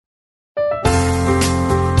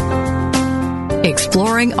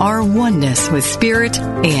exploring our oneness with Spirit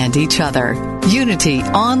and each other. Unity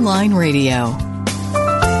Online Radio.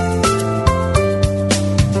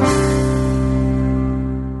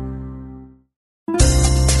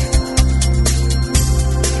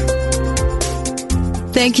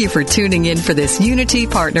 Thank you for tuning in for this Unity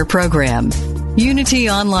Partner Program. Unity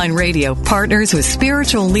Online Radio partners with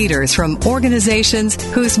spiritual leaders from organizations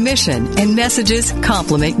whose mission and messages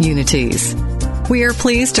complement Unity's. We are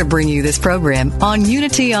pleased to bring you this program on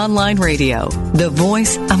Unity Online Radio, the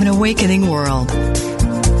voice of an awakening world.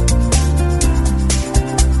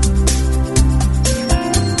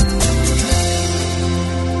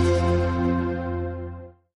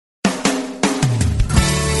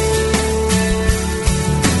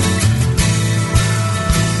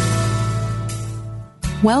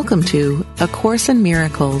 Welcome to A Course in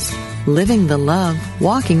Miracles, Living the Love,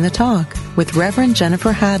 Walking the Talk, with Reverend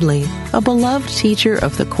Jennifer Hadley, a beloved teacher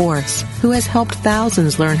of the Course who has helped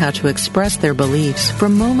thousands learn how to express their beliefs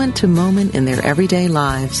from moment to moment in their everyday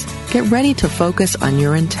lives. Get ready to focus on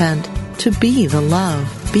your intent to be the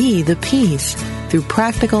love, be the peace, through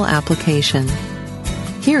practical application.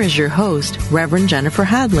 Here is your host, Reverend Jennifer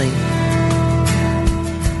Hadley.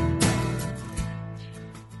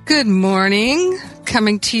 Good morning.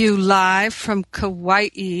 Coming to you live from Kauai.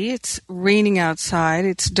 It's raining outside.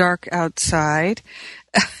 It's dark outside.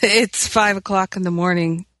 It's 5 o'clock in the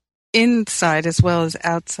morning inside as well as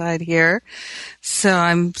outside here. So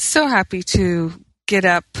I'm so happy to get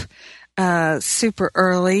up super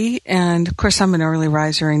early. And of course, I'm an early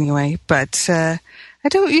riser anyway, but I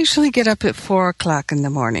don't usually get up at 4 o'clock in the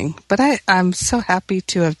morning, but I'm so happy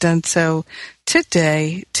to have done so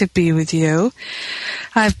today to be with you.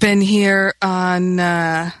 I've been here on,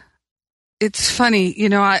 it's funny, you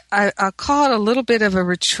know, I'll call it a little bit of a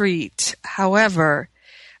retreat. However,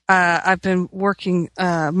 I've been working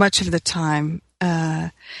much of the time.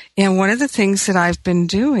 And one of the things that I've been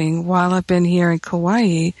doing while I've been here in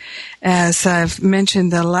Kauai, as I've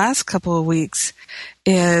mentioned the last couple of weeks,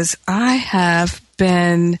 is I have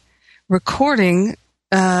been recording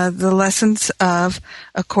the lessons of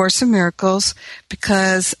A Course in Miracles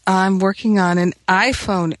because I'm working on an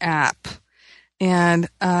iPhone app, and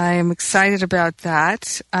I am excited about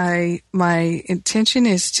that. My intention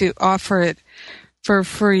is to offer it for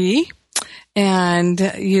free,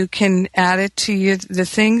 and you can add it to the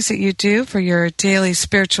things that you do for your daily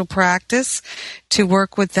spiritual practice to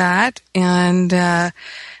work with that. And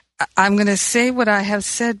I'm going to say what I have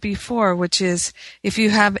said before, which is if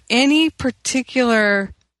you have any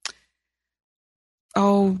particular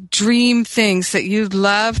dream things that you'd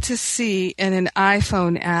love to see in an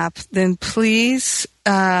iPhone app, then please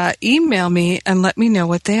email me and let me know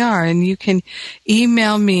what they are. And you can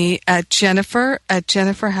email me at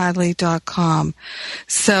jennifer@jenniferhadley.com.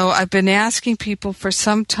 So I've been asking people for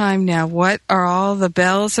some time now, what are all the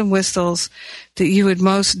bells and whistles that you would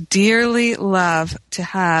most dearly love to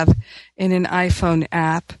have in an iPhone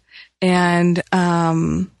app? And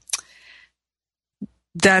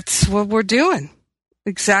that's what we're doing.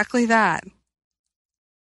 Exactly that.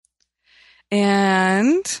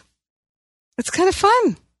 And it's kind of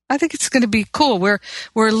fun. I think it's going to be cool. We're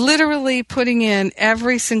literally putting in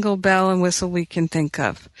every single bell and whistle we can think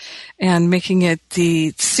of and making it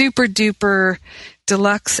the super duper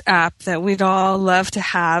deluxe app that we'd all love to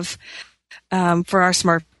have for our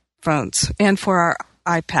smartphones and for our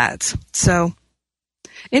iPads. So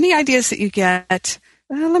any ideas that you get,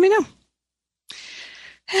 let me know.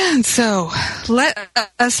 And so let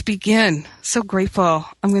us begin. So grateful.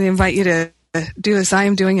 I'm going to invite you to do as I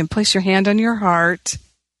am doing and place your hand on your heart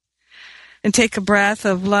and take a breath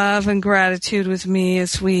of love and gratitude with me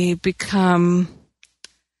as we become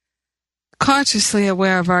consciously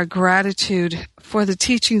aware of our gratitude for the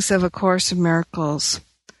teachings of A Course in Miracles.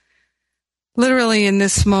 Literally in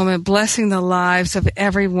this moment, blessing the lives of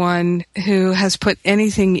everyone who has put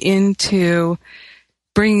anything into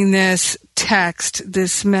bringing this text,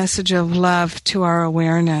 this message of love to our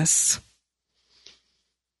awareness.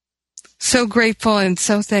 So grateful and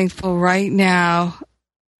so thankful right now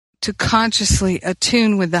to consciously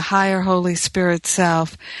attune with the higher Holy Spirit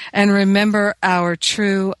self and remember our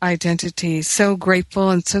true identity. So grateful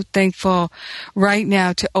and so thankful right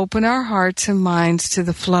now to open our hearts and minds to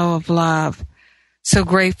the flow of love. So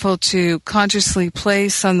grateful to consciously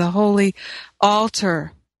place on the holy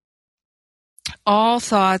altar all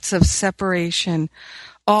thoughts of separation,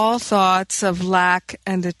 all thoughts of lack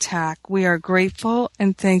and attack. We are grateful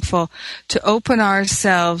and thankful to open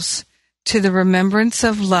ourselves to the remembrance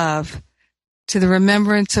of love, to the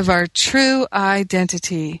remembrance of our true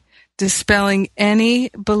identity, dispelling any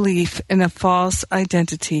belief in a false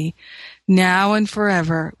identity, Now and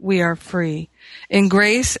forever, we are free. In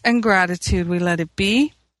grace and gratitude, we let it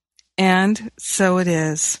be, and so it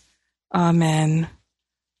is. Amen.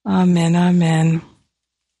 Amen. Amen.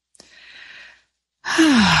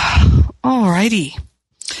 All righty.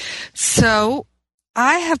 So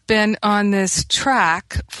I have been on this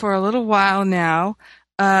track for a little while now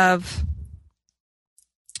of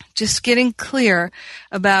just getting clear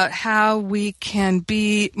about how we can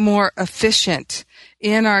be more efficient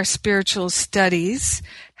in our spiritual studies,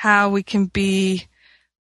 how we can be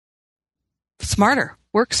smarter,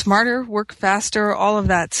 work faster, all of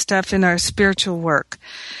that stuff in our spiritual work.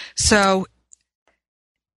 So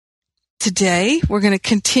today we're going to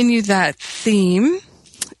continue that theme,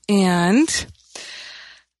 and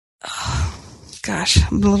I'm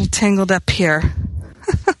a little tangled up here.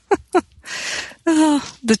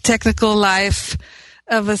 The technical life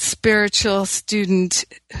of a spiritual student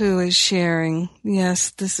who is sharing. Yes,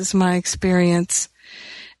 this is my experience.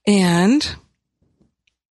 And,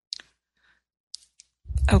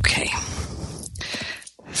 okay.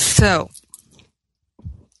 So,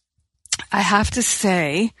 I have to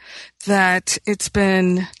say that it's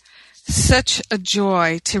been such a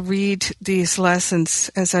joy to read these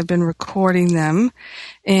lessons as I've been recording them,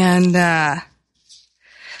 and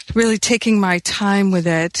really taking my time with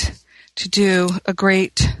it to do a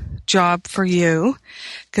great job for you,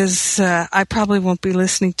 because I probably won't be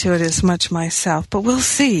listening to it as much myself, but we'll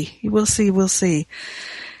see. We'll see.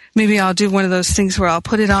 Maybe I'll do one of those things where I'll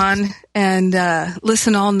put it on and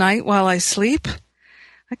listen all night while I sleep.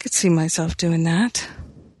 I could see myself doing that.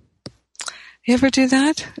 You ever do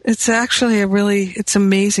that? It's actually it's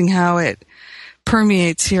amazing how it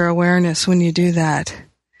permeates your awareness when you do that.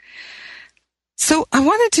 So I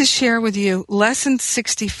wanted to share with you lesson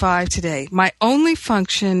 65 today. My only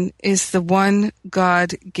function is the one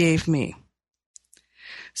God gave me.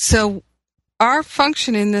 So our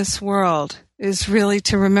function in this world is really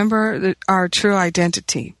to remember our true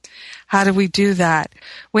identity. How do we do that?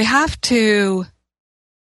 We have to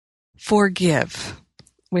forgive.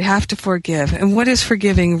 We have to forgive. And what is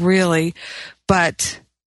forgiving really but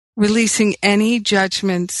releasing any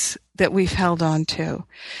judgments that we've held on to?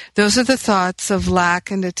 Those are the thoughts of lack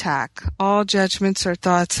and attack. All judgments are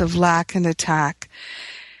thoughts of lack and attack.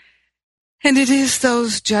 And it is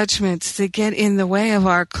those judgments that get in the way of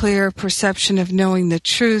our clear perception of knowing the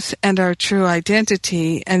truth and our true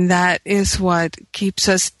identity, and that is what keeps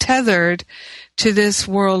us tethered to this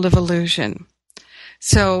world of illusion.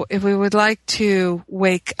 So if we would like to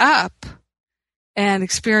wake up and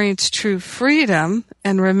experience true freedom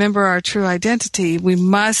and remember our true identity, we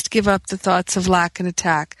must give up the thoughts of lack and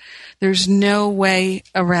attack. There's no way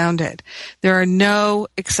around it. There are no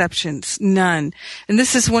exceptions, none. And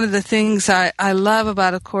this is one of the things I love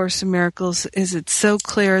about A Course in Miracles, is it's so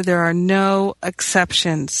clear there are no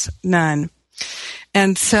exceptions, none.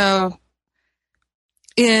 And so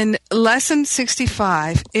in lesson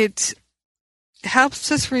 65, it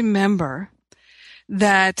helps us remember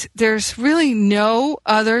that there's really no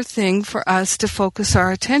other thing for us to focus our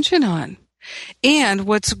attention on. And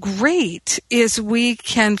what's great is we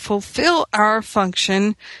can fulfill our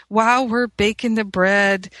function while we're baking the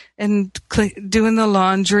bread and doing the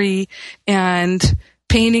laundry and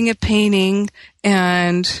painting a painting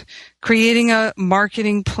and creating a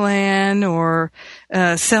marketing plan or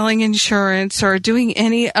selling insurance or doing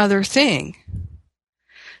any other thing.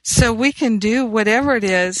 So we can do whatever it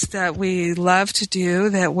is that we love to do,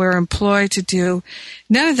 that we're employed to do.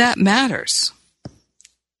 None of that matters.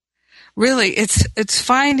 Really, it's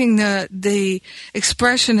finding the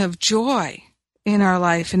expression of joy in our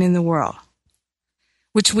life and in the world,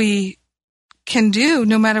 which we can do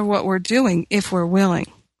no matter what we're doing if we're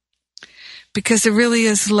willing. Because it really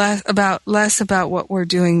is less about what we're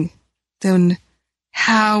doing than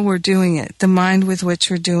how we're doing it, the mind with which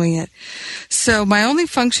we're doing it. So my only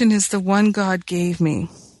function is the one God gave me.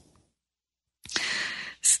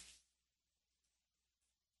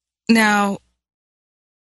 Now,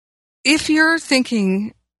 if you're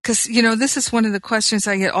thinking, because, this is one of the questions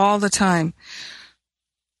I get all the time,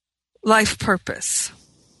 life purpose.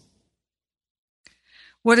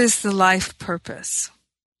 What is the life purpose?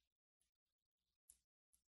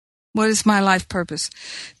 What is my life purpose?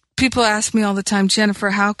 People ask me all the time,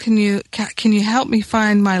 Jennifer, how can you help me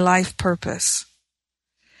find my life purpose?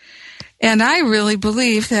 And I really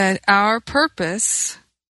believe that our purpose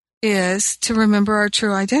is to remember our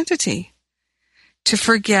true identity, to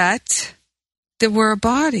forget that we're a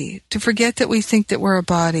body, to forget that we think that we're a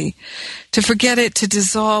body, to forget it, to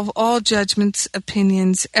dissolve all judgments,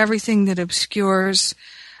 opinions, everything that obscures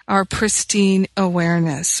our pristine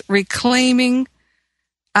awareness, reclaiming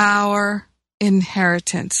our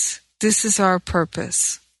inheritance. This is our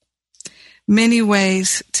purpose. Many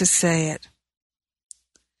ways to say it.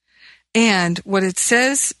 And what it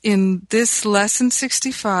says in this lesson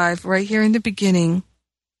 65, right here in the beginning,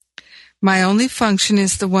 my only function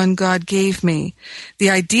is the one God gave me. The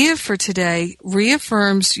idea for today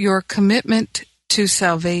reaffirms your commitment to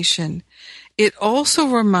salvation. It also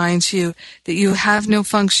reminds you that you have no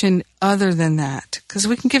function other than that, because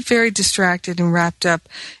we can get very distracted and wrapped up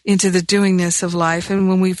into the doingness of life. And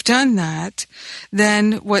when we've done that,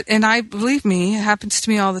 then believe me, it happens to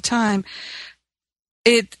me all the time,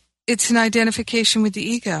 it's an identification with the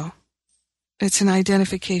ego. It's an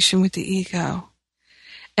identification with the ego.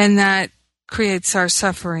 And that creates our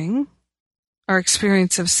suffering, our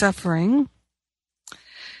experience of suffering,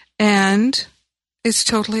 and it's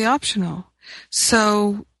totally optional.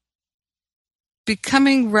 So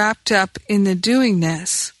becoming wrapped up in the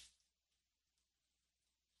doingness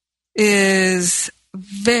is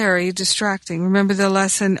very distracting. Remember the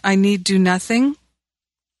lesson, I need do nothing?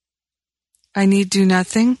 I need do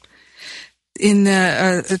nothing.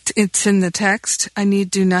 It's in the text, I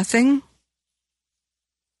need do nothing.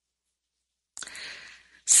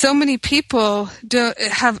 So many people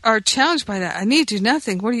are challenged by that. I need to do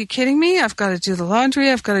nothing. What, are you kidding me? I've got to do the laundry.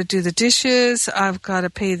 I've got to do the dishes. I've got to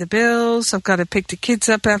pay the bills. I've got to pick the kids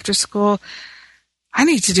up after school. I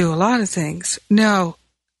need to do a lot of things. No,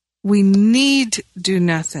 we need do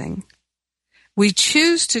nothing. We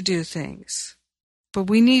choose to do things, but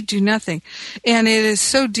we need do nothing. And it is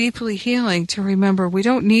so deeply healing to remember we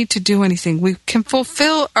don't need to do anything. We can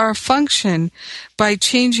fulfill our function by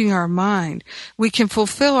changing our mind. We can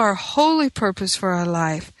fulfill our holy purpose for our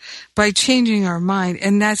life by changing our mind,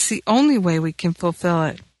 and that's the only way we can fulfill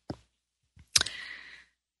it.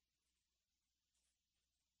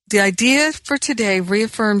 The idea for today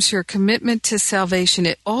reaffirms your commitment to salvation.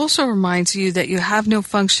 It also reminds you that you have no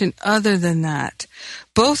function other than that.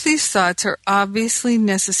 Both these thoughts are obviously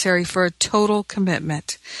necessary for a total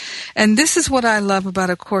commitment. And this is what I love about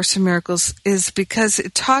A Course in Miracles, is because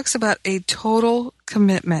it talks about a total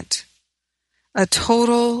commitment. A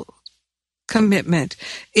total commitment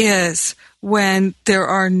is when there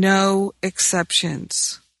are no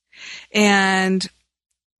exceptions. And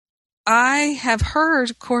I have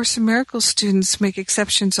heard Course in Miracles students make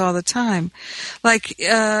exceptions all the time. Like,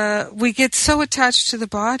 we get so attached to the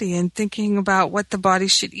body and thinking about what the body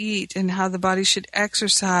should eat and how the body should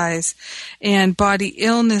exercise, and body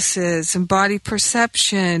illnesses and body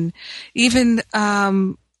perception. Even,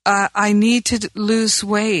 I need to lose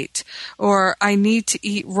weight, or I need to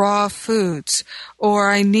eat raw foods, or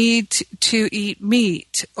I need to eat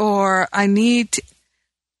meat, or I need to...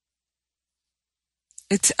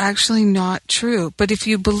 It's actually not true. But if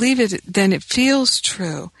you believe it, then it feels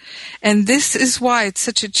true. And this is why it's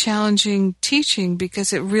such a challenging teaching,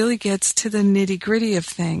 because it really gets to the nitty-gritty of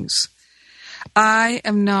things. I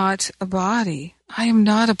am not a body. I am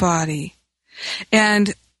not a body.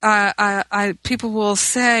 And people will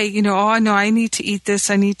say, oh, I know I need to eat this.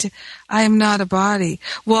 I am not a body.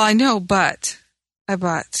 Well, I know, but,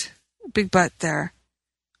 big but there.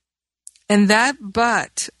 And that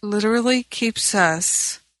but literally keeps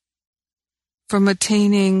us from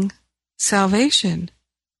attaining salvation,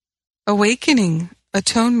 awakening,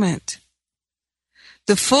 atonement.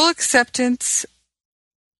 The full acceptance,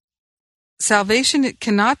 salvation, it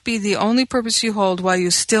cannot be the only purpose you hold while you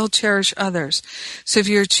still cherish others. So if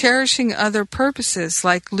you're cherishing other purposes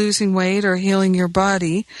like losing weight or healing your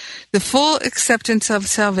body, the full acceptance of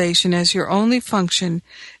salvation as your only function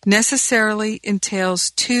necessarily entails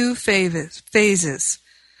two phases.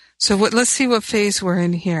 So let's see what phase we're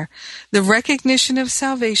in here. The recognition of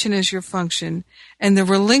salvation as your function and the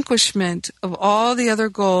relinquishment of all the other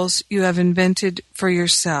goals you have invented for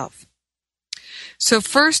yourself. So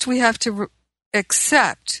first we have to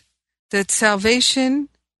accept that salvation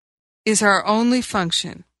is our only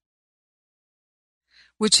function,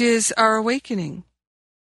 which is our awakening,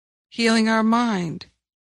 healing our mind,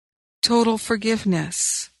 total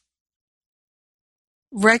forgiveness,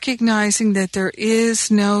 recognizing that there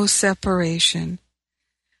is no separation.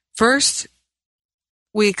 First,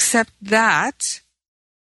 we accept that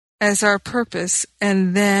as our purpose,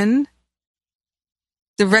 and then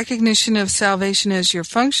the recognition of salvation as your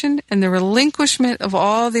function and the relinquishment of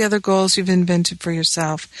all the other goals you've invented for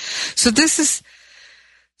yourself. So this is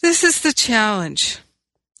the challenge,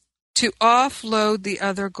 to offload the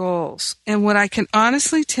other goals. And what I can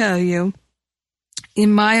honestly tell you,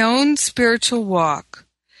 in my own spiritual walk,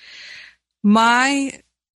 my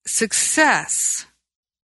success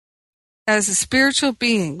as a spiritual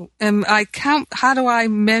being, how do I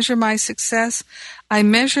measure my success? I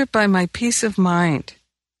measure it by my peace of mind.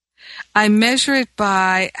 I measure it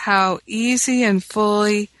by how easy and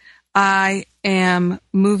fully I am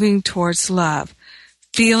moving towards love,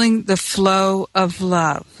 feeling the flow of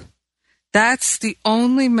love. That's the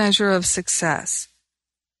only measure of success.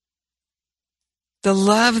 The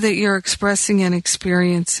love that you're expressing and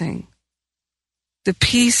experiencing. The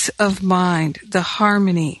peace of mind, the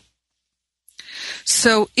harmony.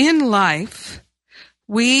 So in life,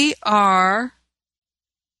 we are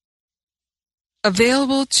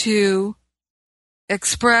available to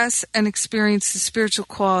express and experience the spiritual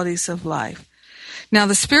qualities of life. Now,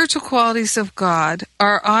 the spiritual qualities of God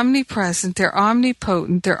are omnipresent, they're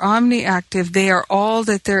omnipotent, they're omniactive, they are all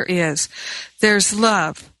that there is. There's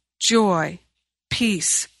love, joy,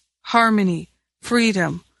 peace, harmony,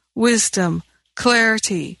 freedom, wisdom,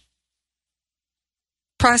 clarity,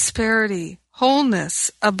 prosperity,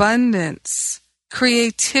 wholeness, abundance,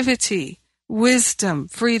 creativity, wisdom,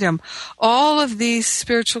 freedom. All of these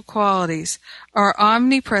spiritual qualities are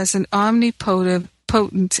omnipresent,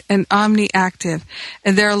 omnipotent, and omniactive,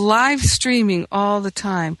 and they're live streaming all the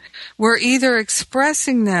time. We're either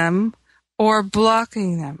expressing them or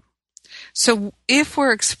blocking them. So if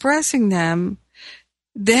we're expressing them,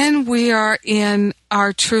 then we are in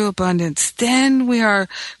our true abundance. Then we are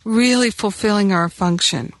really fulfilling our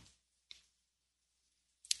function.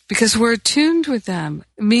 Because we're attuned with them.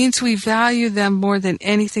 It means we value them more than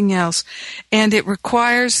anything else. And it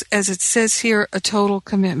requires, as it says here, a total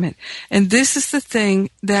commitment. And this is the thing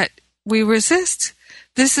that we resist.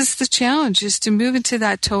 This is the challenge, is to move into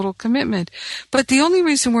that total commitment. But the only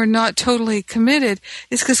reason we're not totally committed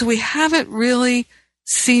is because we haven't really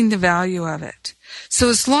seen the value of it. So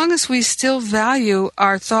as long as we still value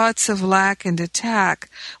our thoughts of lack and attack,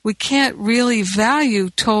 we can't really value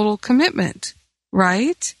total commitment,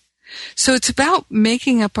 right? So it's about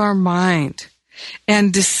making up our mind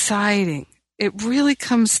and deciding. It really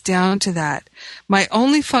comes down to that. My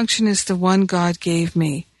only function is the one God gave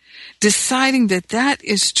me. Deciding that that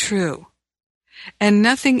is true and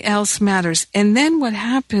nothing else matters. And then what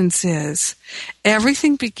happens is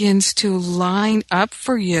everything begins to line up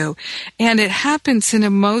for you, and it happens in a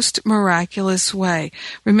most miraculous way.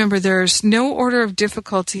 Remember, there's no order of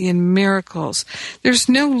difficulty in miracles. There's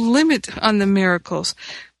no limit on the miracles.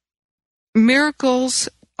 Miracles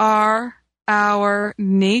are our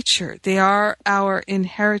nature. They are our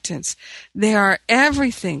inheritance. They are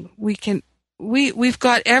everything. We've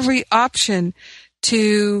got every option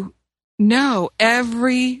to know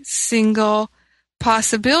every single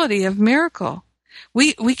possibility of miracle.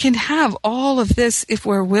 We can have all of this if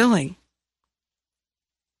we're willing.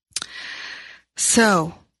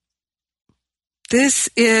 So, this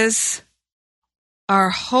is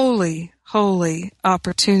our holy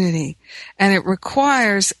opportunity, and it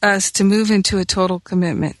requires us to move into a total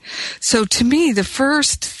commitment. So to me, the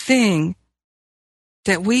first thing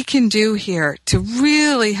that we can do here to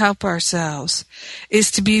really help ourselves is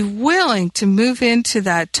to be willing to move into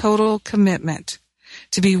that total commitment,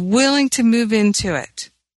 to be willing to move into it.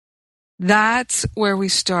 That's where we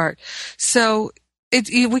start. So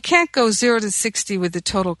we can't go 0 to 60 with the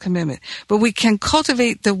total commitment, but we can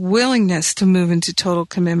cultivate the willingness to move into total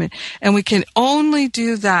commitment, and we can only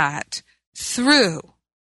do that through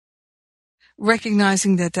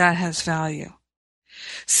recognizing that that has value.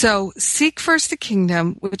 So seek first the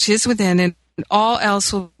kingdom which is within, and all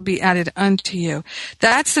else will be added unto you.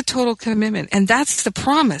 That's the total commitment, and that's the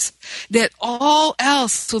promise that all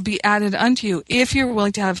else will be added unto you if you're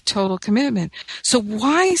willing to have total commitment. So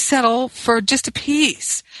why settle for just a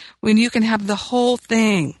piece when you can have the whole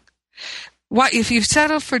thing? Why, if you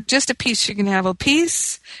settle for just a piece, you can have a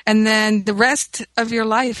piece, and then the rest of your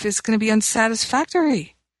life is going to be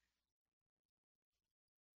unsatisfactory.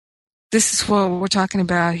 This is what we're talking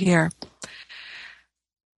about here.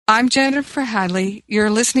 I'm Jennifer Hadley. You're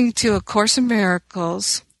listening to A Course in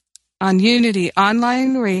Miracles on Unity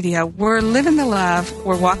Online Radio. We're living the love,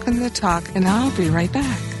 we're walking the talk, and I'll be right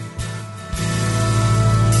back.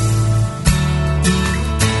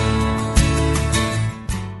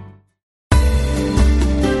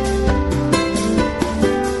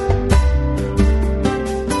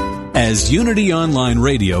 As Unity Online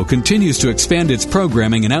Radio continues to expand its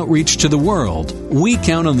programming and outreach to the world, we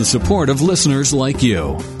count on the support of listeners like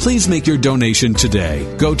you. Please make your donation today.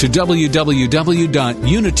 Go to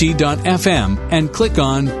www.unity.fm and click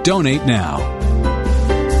on Donate Now.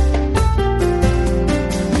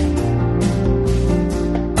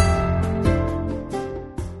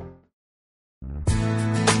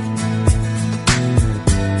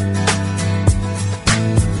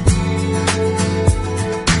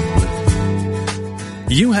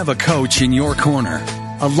 you have a coach in your corner,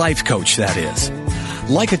 a life coach, that is.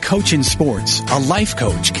 Like a coach in sports, a life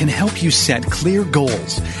coach can help you set clear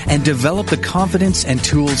goals and develop the confidence and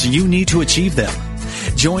tools you need to achieve them.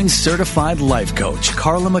 Join certified life coach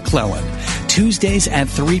Carla McClellan Tuesdays at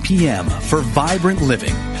 3 p.m. for Vibrant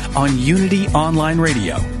Living on Unity Online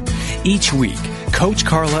Radio. Each week, Coach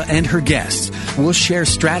Carla and her guests will share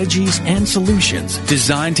strategies and solutions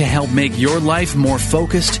designed to help make your life more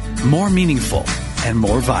focused, more meaningful, and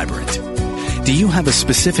more vibrant. Do you have a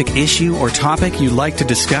specific issue or topic you'd like to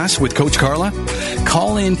discuss with Coach Carla?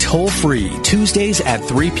 Call in toll-free Tuesdays at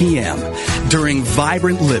 3 p.m. during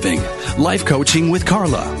Vibrant Living, Life Coaching with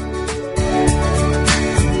Carla.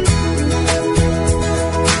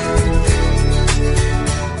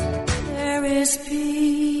 There is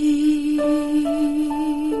peace.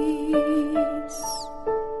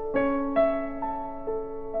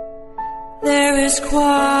 There is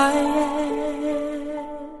quiet.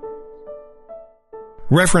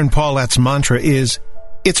 Reverend Paulette's mantra is,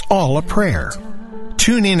 "It's all a prayer."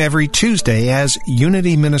 Tune in every Tuesday as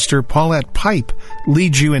Unity Minister Paulette Pipe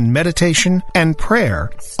leads you in meditation and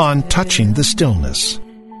prayer on Touching the Stillness.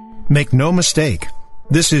 Make no mistake,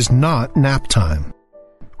 this is not nap time.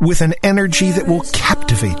 With an energy that will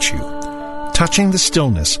captivate you, Touching the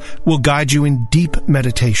Stillness will guide you in deep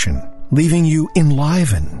meditation, leaving you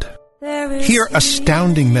enlivened. Hear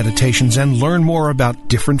astounding meditations and learn more about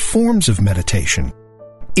different forms of meditation.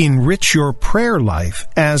 Enrich your prayer life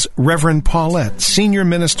as Reverend Paulette, Senior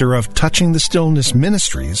Minister of Touching the Stillness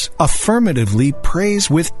Ministries, affirmatively prays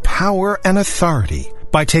with power and authority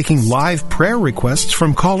by taking live prayer requests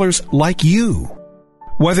from callers like you.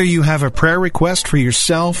 Whether you have a prayer request for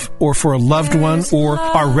yourself or for a loved one or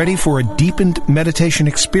are ready for a deepened meditation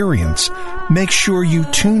experience, make sure you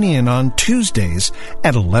tune in on Tuesdays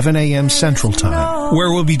at 11 a.m. Central Time,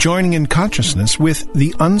 where we'll be joining in consciousness with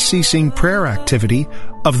the unceasing prayer activity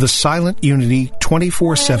of the Silent Unity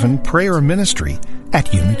 24/7 prayer ministry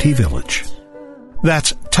at Unity Village.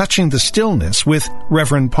 That's Touching the Stillness with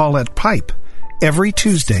Reverend Paulette Pipe every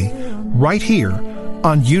Tuesday right here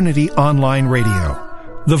on Unity Online Radio,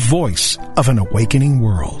 the voice of an awakening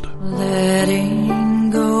world.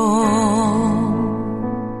 Letting go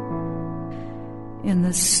in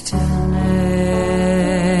the stillness.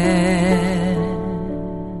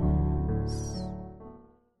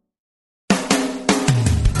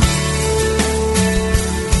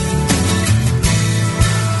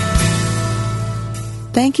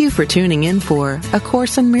 Thank you for tuning in for A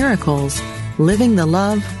Course in Miracles, Living the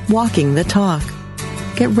Love, Walking the Talk.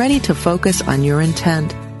 Get ready to focus on your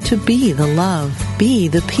intent to be the love, be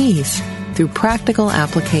the peace through practical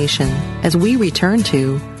application as we return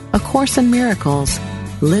to A Course in Miracles,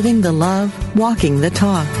 Living the Love, Walking the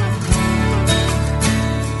Talk.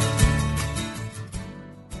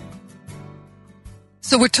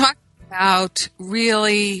 So we're talking about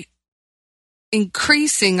really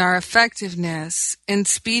increasing our effectiveness and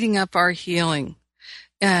speeding up our healing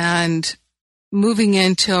and moving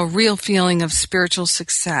into a real feeling of spiritual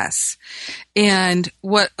success. And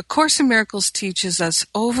what A Course in Miracles teaches us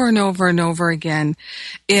over and over and over again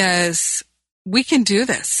is we can do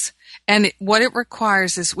this. And what it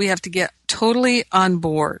requires is we have to get totally on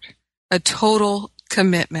board, a total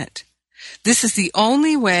commitment. This is the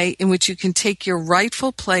only way in which you can take your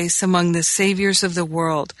rightful place among the saviors of the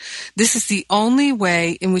world. This is the only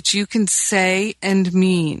way in which you can say and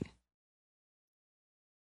mean,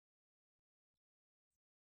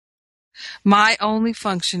 my only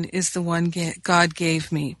function is the one God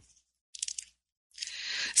gave me.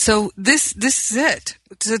 So this is it.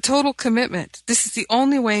 It's a total commitment. This is the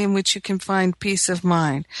only way in which you can find peace of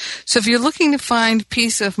mind. So if you're looking to find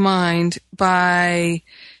peace of mind by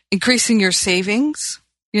increasing your savings,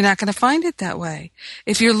 you're not going to find it that way.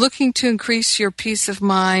 If you're looking to increase your peace of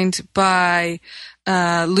mind by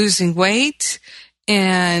losing weight,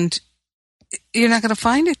 and you're not going to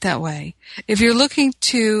find it that way. If you're looking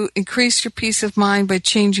to increase your peace of mind by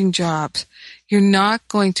changing jobs, you're not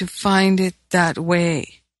going to find it that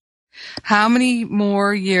way. How many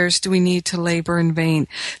more years do we need to labor in vain?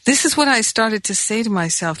 This is what I started to say to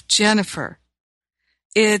myself, Jennifer,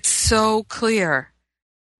 it's so clear.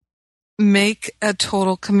 Make a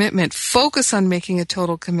total commitment. Focus on making a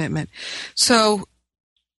total commitment. So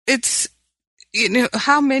it's,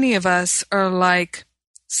 how many of us are like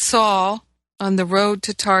Saul on the road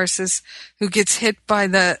to Tarsus, who gets hit by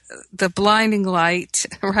the blinding light,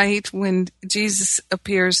 right, when Jesus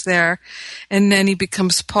appears there, and then he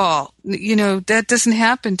becomes Paul. That doesn't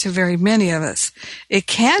happen to very many of us. It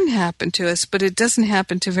can happen to us, but it doesn't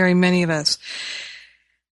happen to very many of us.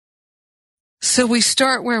 So we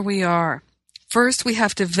start where we are. first we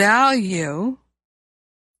have to value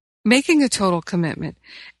making a total commitment,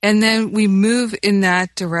 and then we move in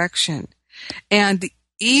that direction. And the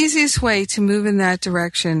easiest way to move in that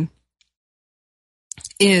direction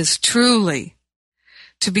is truly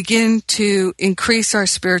to begin to increase our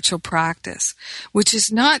spiritual practice, which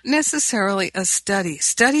is not necessarily a study.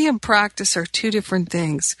 Study and practice are two different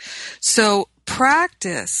things. So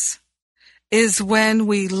practice is when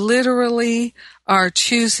we literally are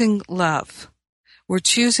choosing love. We're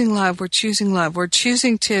choosing love. We're choosing love. We're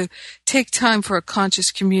choosing to take time for a conscious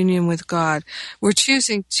communion with God. We're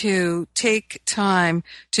choosing to take time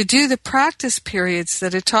to do the practice periods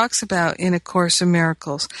that it talks about in A Course in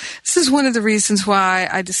Miracles. This is one of the reasons why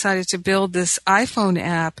I decided to build this iPhone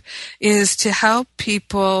app, is to help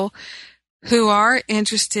people who are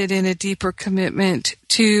interested in a deeper commitment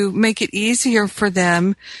to make it easier for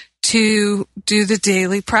them to do the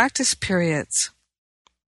daily practice periods.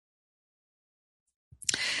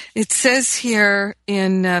 It says here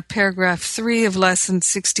in paragraph 3 of lesson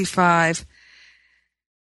 65,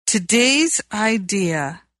 today's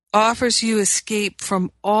idea offers you escape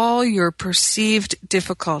from all your perceived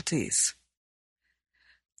difficulties.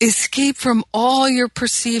 Escape from all your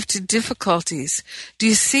perceived difficulties. Do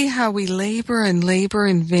you see how we labor and labor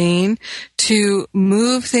in vain to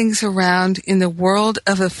move things around in the world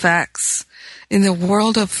of effects? In the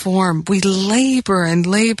world of form, we labor and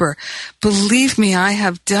labor. Believe me, I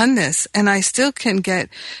have done this, and I still can get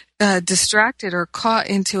distracted or caught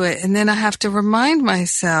into it. And then I have to remind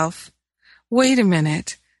myself, wait a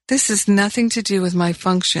minute, this has nothing to do with my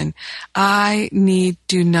function. I need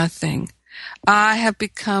do nothing. I have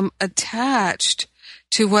become attached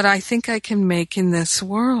to what I think I can make in this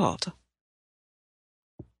world.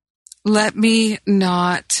 Let me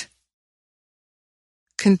not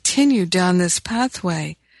continue down this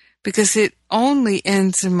pathway, because it only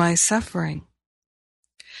ends in my suffering.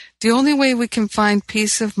 The only way we can find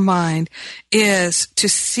peace of mind is to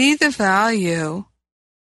see the value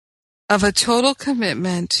of a total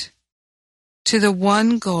commitment to the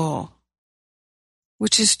one goal,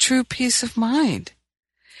 which is true peace of mind.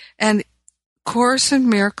 And Course in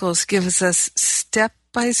Miracles gives us step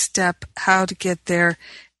by step how to get there,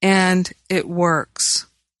 and it works.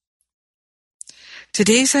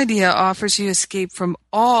 Today's idea offers you escape from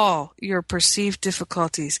all your perceived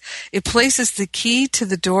difficulties. It places the key to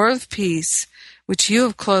the door of peace, which you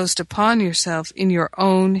have closed upon yourself, in your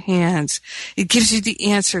own hands. It gives you the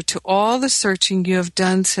answer to all the searching you have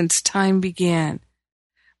done since time began.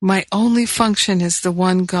 My only function is the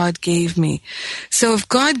one God gave me. So if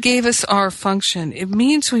God gave us our function, it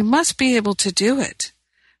means we must be able to do it,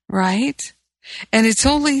 right? And it's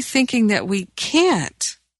only thinking that we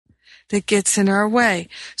can't that gets in our way.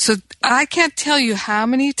 So I can't tell you how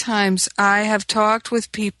many times I have talked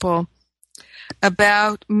with people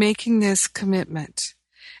about making this commitment,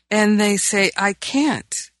 and they say, I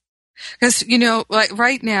can't. Because, like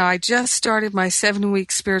right now, I just started my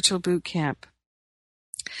 7-week spiritual boot camp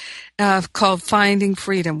called Finding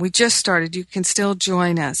Freedom. We just started. You can still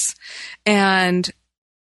join us. And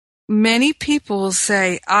many people will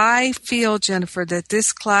say, I feel, Jennifer, that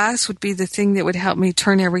this class would be the thing that would help me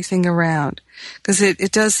turn everything around. Because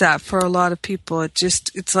it does that for a lot of people.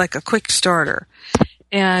 It's like a quick starter.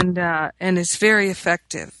 And it's very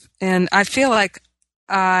effective. And I feel like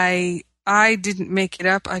I didn't make it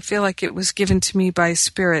up. I feel like it was given to me by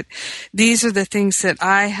Spirit. These are the things that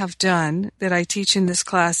I have done, that I teach in this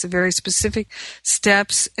class, the very specific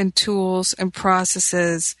steps and tools and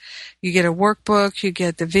processes. You get a workbook, you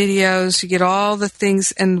get the videos, you get all the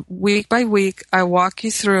things, and week by week I walk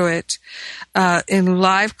you through it in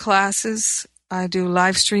live classes. I do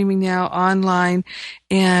live streaming now online,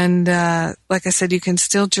 and like I said, you can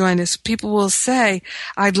still join us. People will say,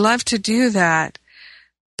 I'd love to do that,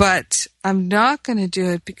 but I'm not going to do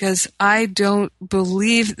it because I don't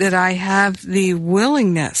believe that I have the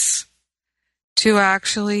willingness to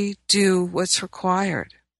actually do what's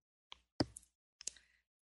required.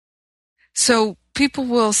 So people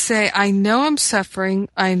will say, I know I'm suffering,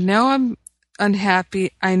 I know I'm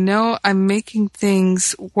unhappy, I know I'm making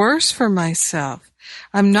things worse for myself.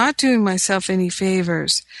 I'm not doing myself any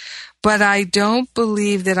favors, but I don't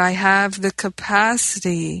believe that I have the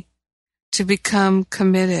capacity to become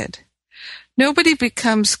committed. Nobody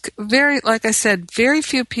becomes like I said, very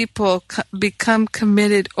few people become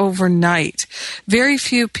committed overnight. Very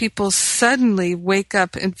few people suddenly wake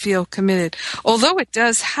up and feel committed. Although it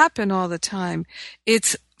does happen all the time,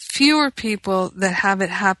 it's fewer people that have it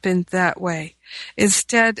happen that way.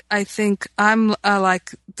 Instead, I think I'm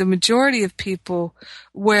like the majority of people,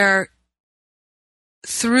 where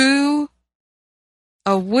through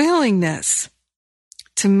a willingness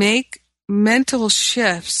to make mental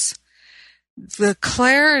shifts, the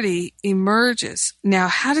clarity emerges. Now,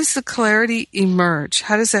 how does the clarity emerge?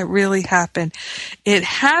 How does that really happen? It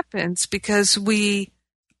happens because we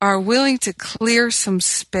are willing to clear some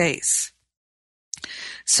space.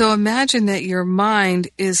 So imagine that your mind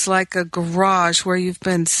is like a garage where you've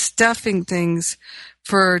been stuffing things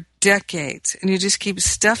for decades, and you just keep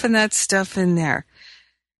stuffing that stuff in there.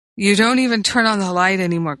 You don't even turn on the light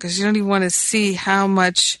anymore because you don't even want to see how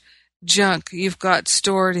much junk you've got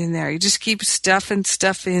stored in there. You just keep stuffing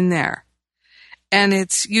stuff in there. And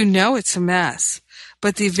it's a mess.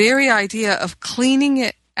 But the very idea of cleaning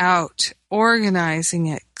it out, organizing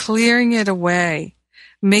it, clearing it away,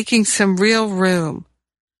 making some real room,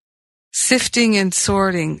 sifting and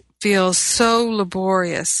sorting feels so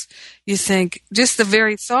laborious. You think just the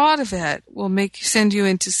very thought of it will send you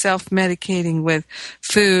into self-medicating with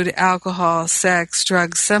food, alcohol, sex,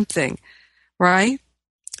 drugs, something, right?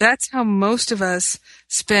 That's how most of us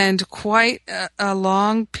spend quite a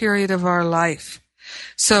long period of our life.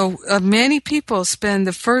 So many people spend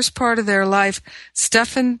the first part of their life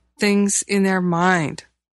stuffing things in their mind,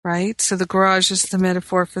 right? So the garage is the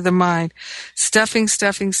metaphor for the mind. Stuffing.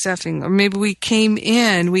 Or maybe we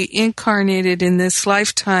incarnated in this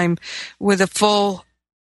lifetime with a full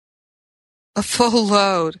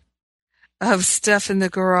load of stuff in the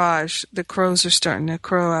garage. The crows are starting to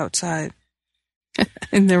crow outside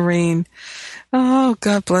in the rain. Oh,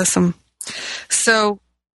 God bless them. So,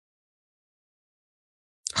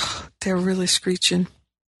 they're really screeching.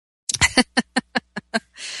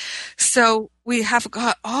 So we have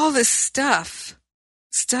got all this stuff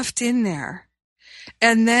stuffed in there.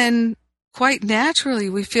 And then quite naturally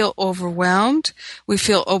we feel overwhelmed. We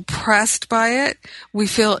feel oppressed by it. We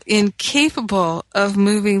feel incapable of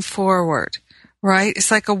moving forward, right?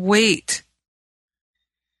 It's like a weight.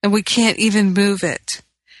 And we can't even move it.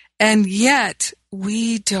 And yet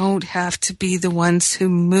we don't have to be the ones who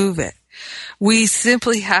move it. We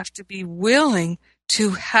simply have to be willing to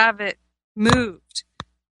have it moved.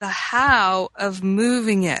 The how of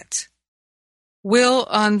moving it will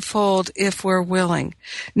unfold if we're willing.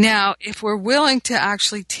 Now, if we're willing to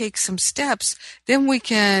actually take some steps, then we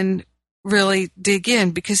can really dig in,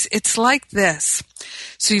 because it's like this.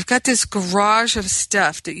 So you've got this garage of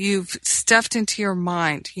stuff that you've stuffed into your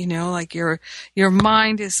mind, like your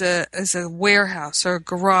mind is a warehouse or a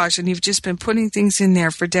garage, and you've just been putting things in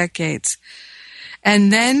there for decades.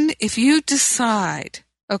 And then if you decide,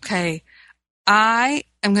 okay, I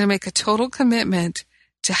am going to make a total commitment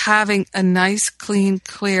to having a nice, clean,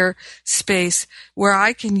 clear space where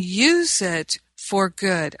I can use it for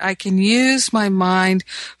good. I can use my mind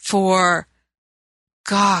for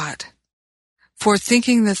God, for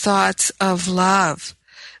thinking the thoughts of love.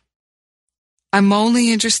 I'm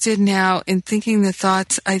only interested now in thinking the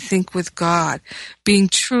thoughts I think with God, being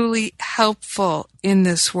truly helpful in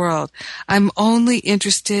this world. I'm only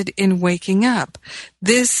interested in waking up.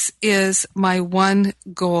 This is my one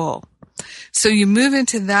goal. So you move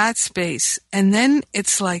into that space, and then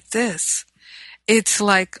it's like this. It's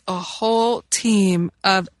like a whole team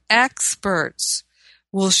of experts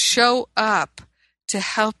will show up to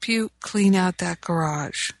help you clean out that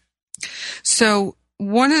garage. So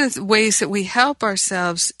one of the ways that we help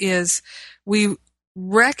ourselves is we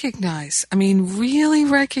really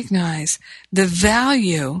recognize the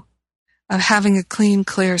value of having a clean,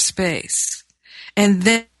 clear space. And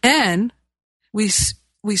then we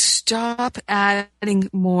stop adding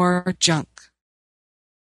more junk.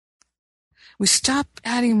 We stop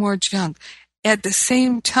adding more junk. At the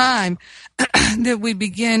same time that we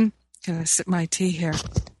begin, I'm going to sip my tea here.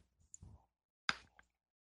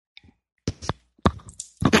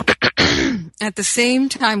 At the same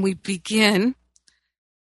time, we begin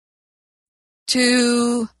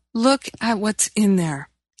to look at what's in there,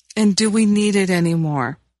 and do we need it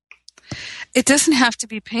anymore? It doesn't have to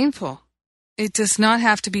be painful. It does not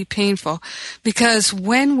have to be painful, because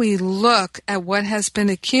when we look at what has been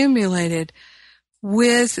accumulated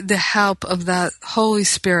with the help of the Holy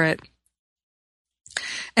Spirit,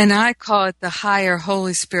 and I call it the higher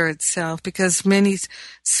Holy Spirit self, because many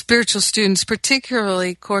spiritual students,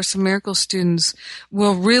 particularly Course in Miracles students,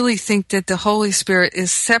 will really think that the Holy Spirit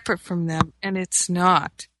is separate from them, and it's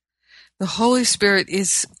not. The Holy Spirit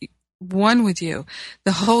is one with you.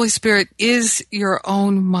 The Holy Spirit is your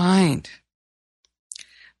own mind,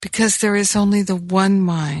 because there is only the one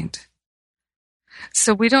mind.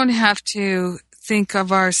 So we don't have to think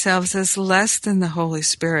of ourselves as less than the Holy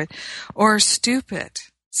Spirit or stupid.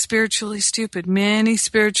 spiritually stupid. Many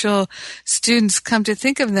spiritual students come to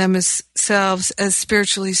think of themselves as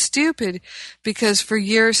spiritually stupid because for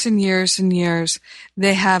years and years and years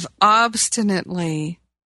they have obstinately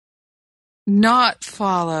not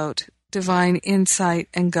followed divine insight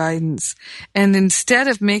and guidance. And instead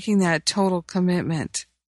of making that total commitment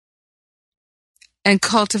and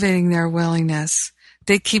cultivating their willingness,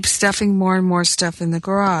 they keep stuffing more and more stuff in the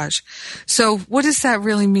garage. So what does that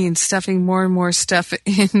really mean, stuffing more and more stuff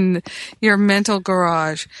in your mental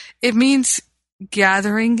garage? It means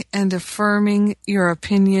gathering and affirming your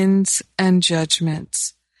opinions and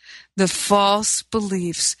judgments, the false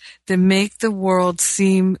beliefs that make the world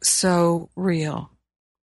seem so real.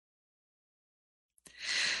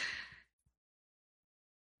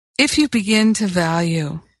 If you begin to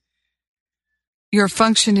value your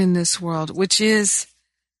function in this world, which is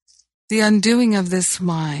the undoing of this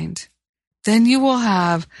mind, then you will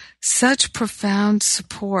have such profound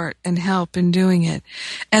support and help in doing it.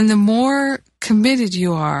 And the more committed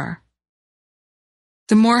you are,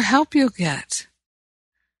 the more help you'll get.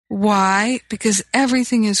 Why? Because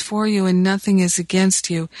everything is for you and nothing is against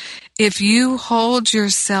you. If you hold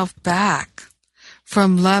yourself back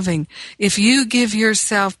from loving, if you give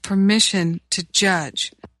yourself permission to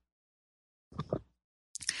judge,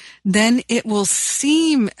 then it will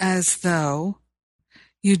seem as though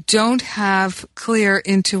you don't have clear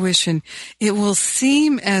intuition. It will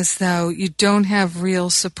seem as though you don't have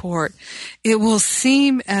real support. It will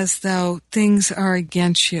seem as though things are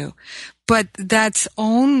against you. But that's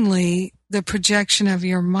only the projection of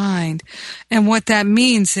your mind. And what that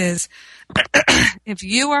means is, if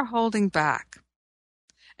you are holding back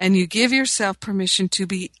and you give yourself permission to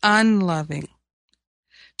be unloving,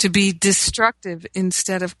 to be destructive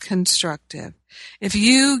instead of constructive, if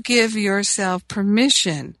you give yourself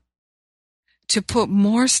permission to put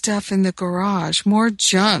more stuff in the garage, more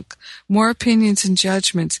junk, more opinions and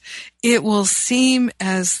judgments, it will seem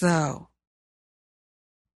as though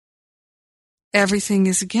everything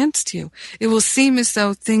is against you. It will seem as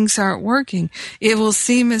though things aren't working. It will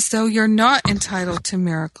seem as though you're not entitled to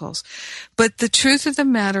miracles. But the truth of the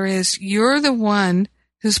matter is, you're the one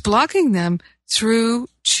who's blocking them through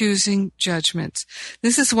choosing judgments.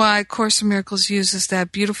 This is why Course in Miracles uses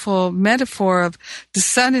that beautiful metaphor of the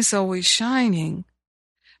sun is always shining,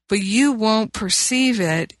 but you won't perceive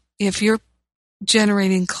it if you're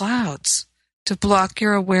generating clouds to block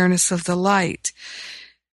your awareness of the light.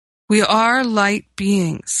 We are light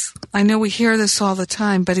beings. I know we hear this all the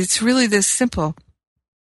time, but it's really this simple.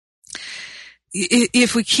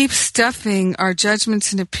 If we keep stuffing our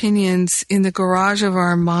judgments and opinions in the garage of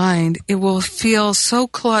our mind, it will feel so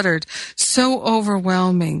cluttered, so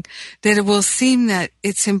overwhelming, that it will seem that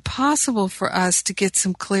it's impossible for us to get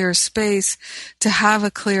some clear space to have a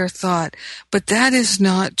clear thought. But that is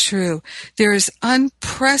not true. There is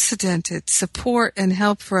unprecedented support and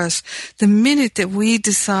help for us the minute that we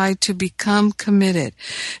decide to become committed.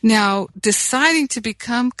 Now, deciding to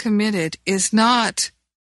become committed is not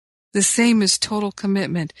the same as total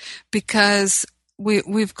commitment, because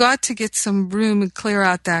we've got to get some room and clear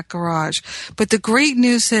out that garage. But the great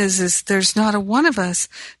news is there's not a one of us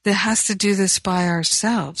that has to do this by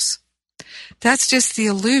ourselves. That's just the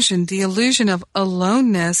illusion of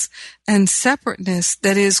aloneness and separateness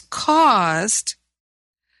that is caused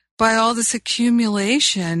by all this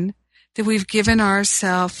accumulation that we've given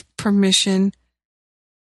ourselves permission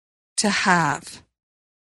to have.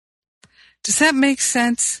 Does that make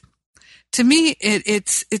sense? To me,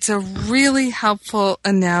 it's a really helpful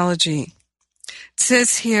analogy. It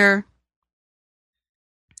says here,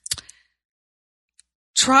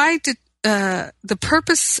 the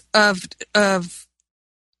purpose of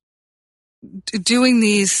doing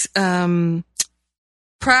these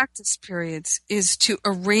practice periods is to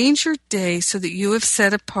arrange your day so that you have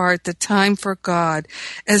set apart the time for God,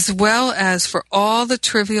 as well as for all the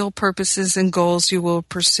trivial purposes and goals you will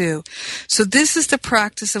pursue. So this is the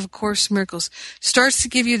practice of A Course in Miracles. Starts to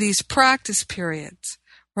give you these practice periods,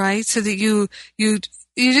 right? So that you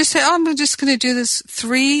just say, oh, I'm just going to do this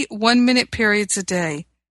 3 1-minute periods a day.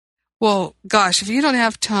 Well, gosh, if you don't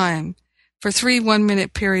have time for 3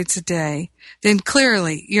 1-minute periods a day, then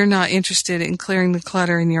clearly you're not interested in clearing the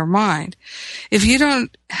clutter in your mind. If you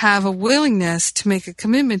don't have a willingness to make a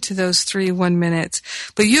commitment to those 3 1 minutes,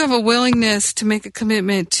 but you have a willingness to make a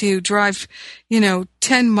commitment to drive,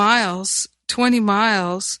 10 miles, 20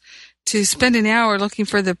 miles, to spend an hour looking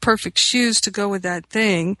for the perfect shoes to go with that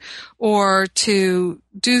thing, or to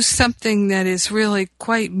do something that is really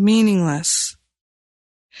quite meaningless,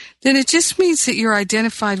 then it just means that you're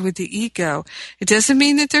identified with the ego. It doesn't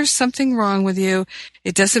mean that there's something wrong with you.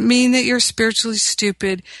 It doesn't mean that you're spiritually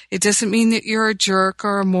stupid. It doesn't mean that you're a jerk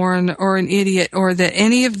or a moron or an idiot or that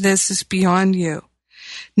any of this is beyond you.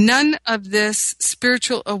 None of this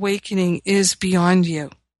spiritual awakening is beyond you.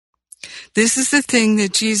 This is the thing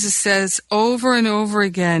that Jesus says over and over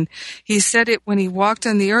again. He said it when he walked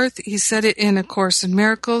on the earth. He said it in A Course in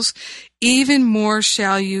Miracles. Even more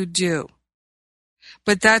shall you do.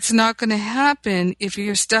 But that's not going to happen if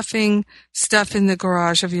you're stuffing stuff in the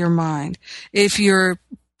garage of your mind. If you're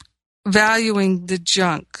valuing the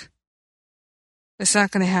junk. It's not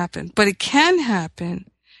going to happen. But it can happen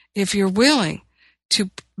if you're willing to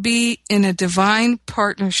be in a divine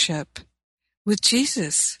partnership with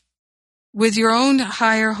Jesus, with your own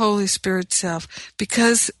higher Holy Spirit self,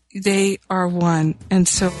 because they are one, and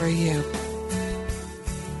so are you.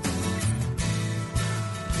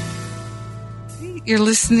 You're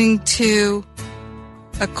listening to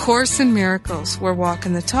A Course in Miracles. We're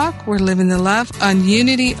walking the talk, we're living the love on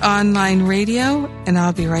Unity Online Radio, and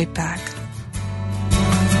I'll be right back.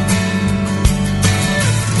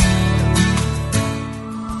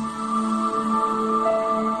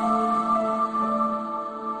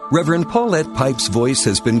 Reverend Paulette Pipe's voice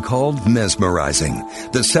has been called mesmerizing,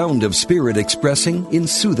 the sound of spirit expressing in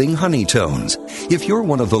soothing honey tones. If you're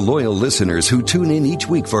one of the loyal listeners who tune in each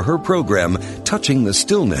week for her program, Touching the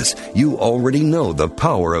Stillness, you already know the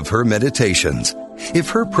power of her meditations.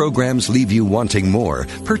 If her programs leave you wanting more,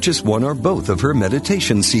 purchase one or both of her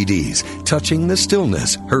meditation CDs, Touching the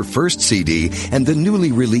Stillness, her first CD, and the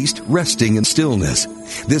newly released Resting in Stillness.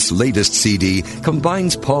 This latest CD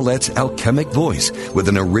combines Paulette's alchemic voice with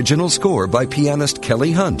an original score by pianist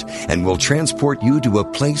Kelly Hunt and will transport you to a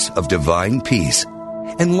place of divine peace.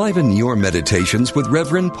 Enliven your meditations with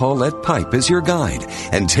Reverend Paulette Pipe as your guide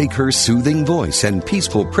and take her soothing voice and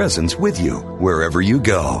peaceful presence with you wherever you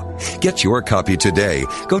go. Get your copy today.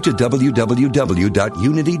 Go to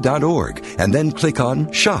www.unity.org and then click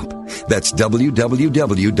on Shop. That's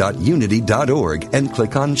www.unity.org and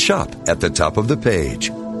click on Shop at the top of the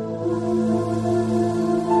page.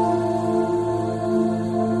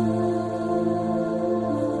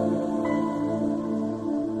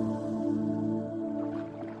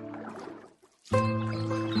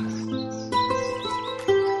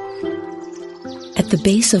 At the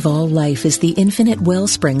base of all life is the infinite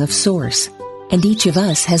wellspring of Source, and each of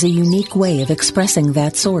us has a unique way of expressing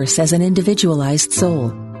that Source as an individualized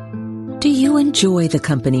soul. Do you enjoy the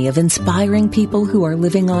company of inspiring people who are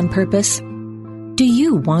living on purpose? Do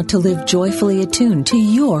you want to live joyfully attuned to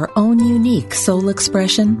your own unique soul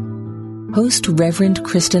expression? Host Reverend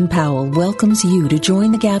Kristen Powell welcomes you to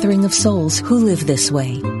join the gathering of souls who live this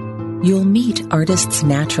way. You'll meet artists,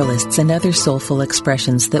 naturalists, and other soulful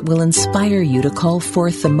expressions that will inspire you to call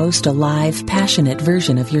forth the most alive, passionate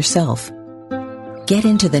version of yourself. Get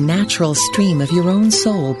into the natural stream of your own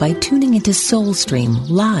soul by tuning into Soulstream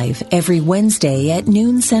live every Wednesday at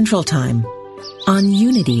noon Central Time on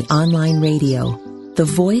Unity Online Radio, the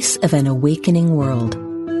voice of an awakening world.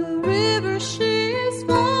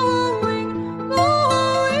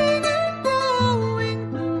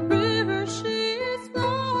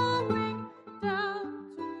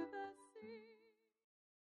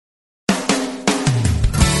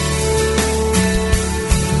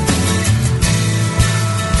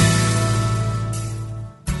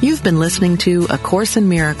 You've been listening to A Course in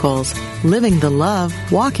Miracles, Living the Love,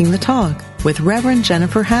 Walking the Talk with Reverend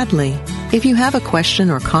Jennifer Hadley. If you have a question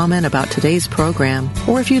or comment about today's program,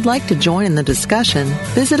 or if you'd like to join in the discussion,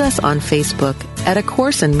 visit us on Facebook at A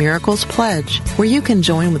Course in Miracles Pledge, where you can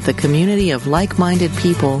join with the community of like-minded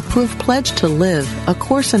people who have pledged to live A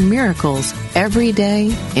Course in Miracles every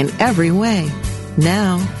day in every way.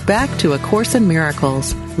 Now, back to A Course in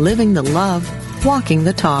Miracles, Living the Love, Walking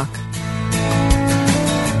the Talk.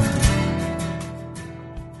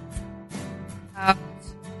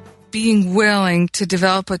 Being willing to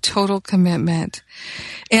develop a total commitment.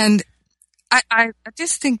 And I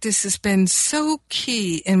just think this has been so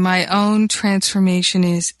key in my own transformation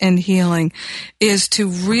and healing, is to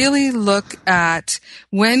really look at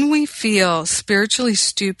when we feel spiritually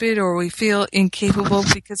stupid or we feel incapable,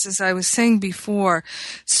 because as I was saying before,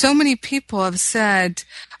 so many people have said,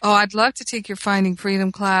 oh, I'd love to take your Finding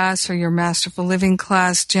Freedom class or your Masterful Living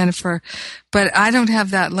class, Jennifer, but I don't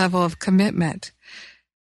have that level of commitment.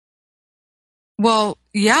 Well,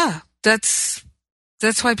 yeah, that's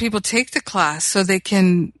why people take the class, so they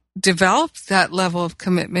can develop that level of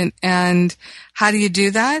commitment. And how do you do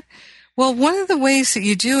that? Well, one of the ways that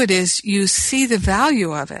you do it is you see the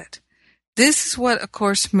value of it. This is what A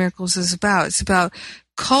Course in Miracles is about. It's about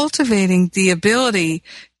cultivating the ability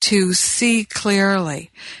to see clearly,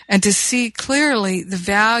 and to see clearly the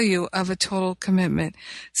value of a total commitment.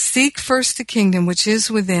 Seek first the kingdom which is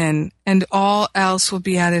within, and all else will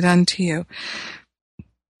be added unto you.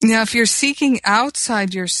 Now, if you're seeking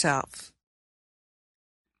outside yourself,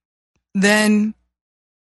 then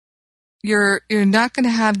you're not going to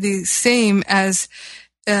have the same as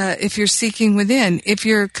if you're seeking within. If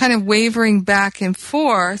you're kind of wavering back and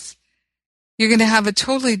forth, you're going to have a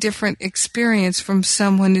totally different experience from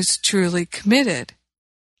someone who's truly committed.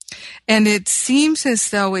 And it seems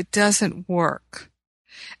as though it doesn't work.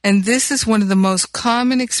 And this is one of the most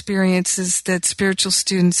common experiences that spiritual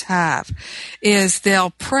students have, is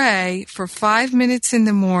they'll pray for 5 minutes in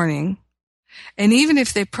the morning. And even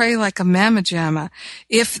if they pray like a mamma jamma,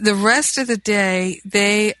 if the rest of the day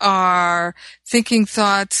they are thinking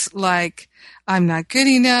thoughts like, I'm not good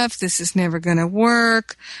enough, this is never going to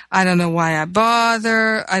work, I don't know why I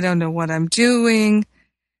bother, I don't know what I'm doing.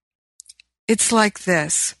 It's like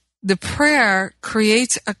this. The prayer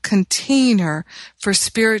creates a container for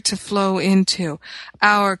spirit to flow into.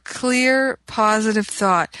 Our clear, positive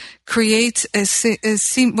thought creates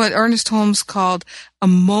what Ernest Holmes called a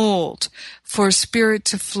mold for spirit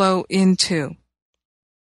to flow into.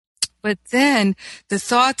 But then the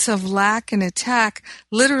thoughts of lack and attack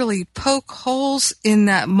literally poke holes in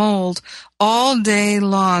that mold all day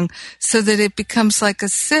long so that it becomes like a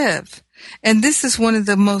sieve. And this is one of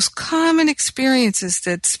the most common experiences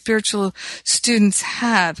that spiritual students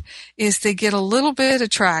have, is they get a little bit of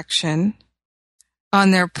traction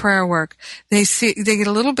on their prayer work. They get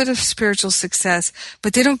a little bit of spiritual success,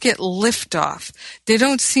 but they don't get liftoff. They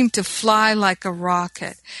don't seem to fly like a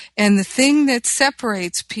rocket. And the thing that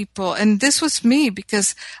separates people, and this was me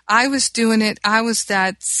because I was doing it, I was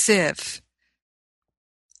that sieve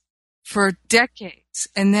for decades.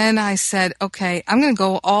 And then I said, okay, I'm going to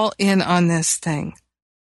go all in on this thing.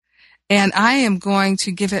 And I am going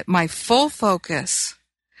to give it my full focus.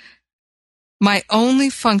 My only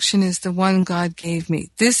function is the one God gave me.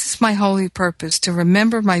 This is my holy purpose, to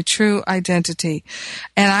remember my true identity.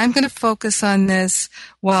 And I'm going to focus on this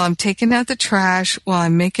while I'm taking out the trash, while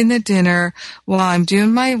I'm making the dinner, while I'm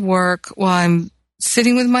doing my work, while I'm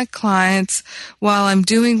sitting with my clients, while I'm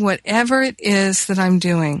doing whatever it is that I'm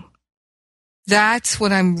doing. That's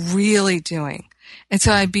what I'm really doing. And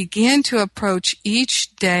so I began to approach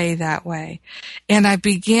each day that way. And I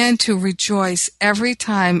began to rejoice every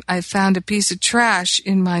time I found a piece of trash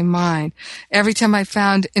in my mind, every time I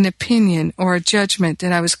found an opinion or a judgment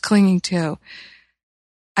that I was clinging to.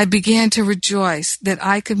 I began to rejoice that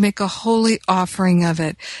I could make a holy offering of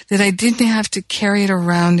it, that I didn't have to carry it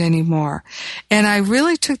around anymore. And I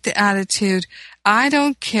really took the attitude, I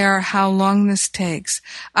don't care how long this takes.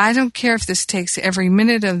 I don't care if this takes every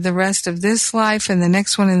minute of the rest of this life and the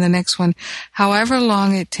next one and the next one, however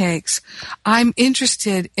long it takes. I'm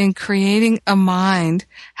interested in creating a mind,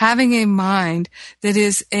 having a mind that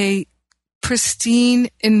is a pristine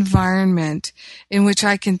environment in which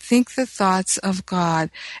I can think the thoughts of God,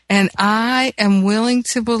 and I am willing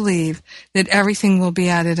to believe that everything will be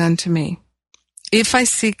added unto me. If I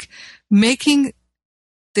seek making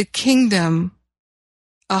the kingdom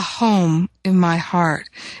a home in my heart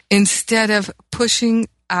instead of pushing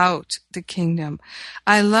out the kingdom.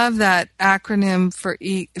 I love that acronym for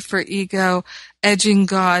ego, edging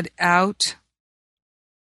God out.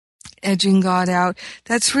 Edging God out.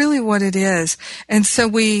 That's really what it is. And so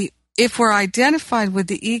if we're identified with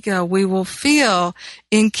the ego, we will feel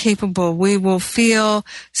incapable. We will feel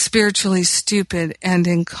spiritually stupid and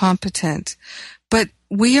incompetent. But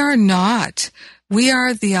we are not. We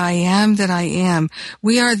are the I am that I am.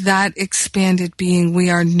 We are that expanded being. We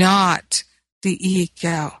are not the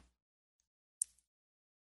ego.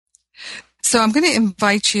 So I'm going to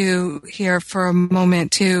invite you here for a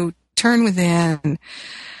moment to turn within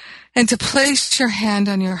and to place your hand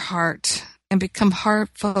on your heart and become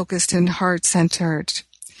heart-focused and heart-centered.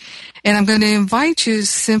 And I'm going to invite you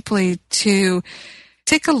simply to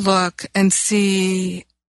take a look and see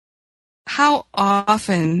how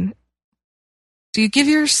often do you give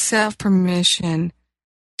yourself permission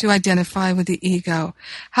to identify with the ego?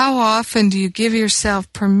 How often do you give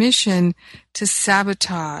yourself permission to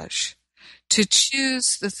sabotage, to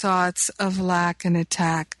choose the thoughts of lack and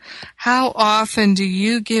attack? How often do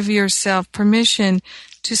you give yourself permission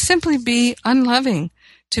to simply be unloving,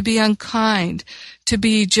 to be unkind, to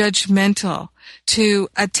be judgmental, to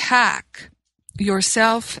attack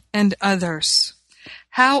yourself and others?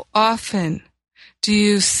 How often do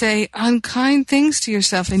you say unkind things to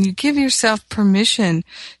yourself and you give yourself permission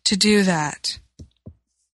to do that?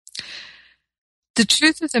 The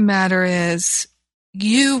truth of the matter is,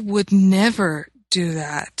 you would never do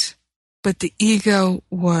that, but the ego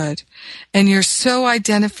would. And you're so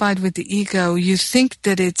identified with the ego, you think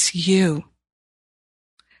that it's you.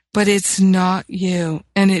 But it's not you,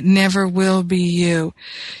 and it never will be you.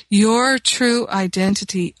 Your true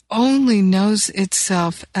identity only knows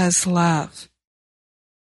itself as love.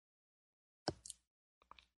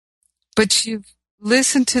 But you've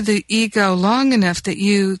listened to the ego long enough that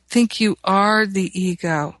you think you are the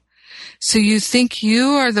ego. So you think you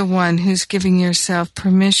are the one who's giving yourself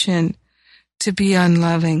permission to be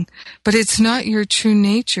unloving. But it's not your true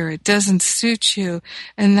nature. It doesn't suit you,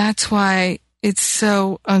 and that's why it's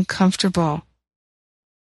so uncomfortable.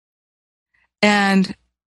 And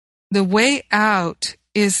the way out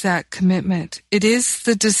is that commitment. It is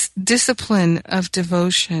the discipline of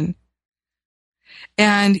devotion.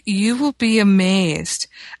 And you will be amazed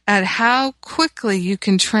at how quickly you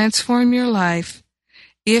can transform your life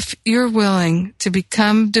if you're willing to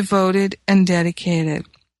become devoted and dedicated.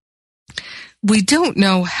 We don't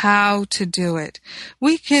know how to do it.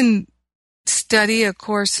 We can study A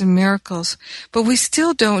Course in Miracles, but we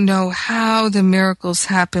still don't know how the miracles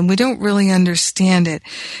happen. We don't really understand it.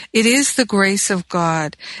 It is the grace of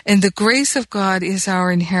God, and the grace of God is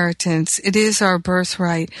our inheritance. It is our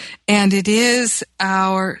birthright, and it is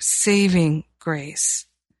our saving grace.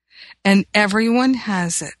 And everyone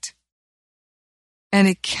has it, and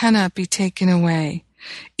it cannot be taken away.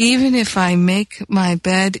 Even if I make my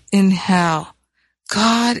bed in hell,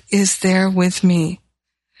 God is there with me.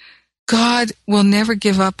 God will never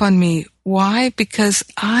give up on me. Why? Because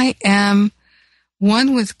I am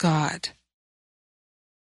one with God.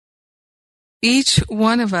 Each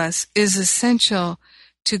one of us is essential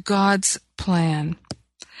to God's plan.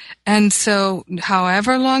 And so,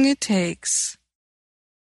 however long it takes,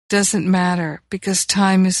 doesn't matter, because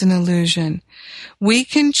time is an illusion. We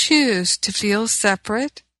can choose to feel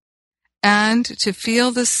separate and to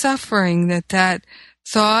feel the suffering that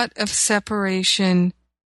thought of separation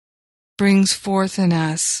brings forth in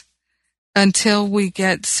us, until we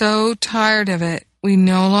get so tired of it, we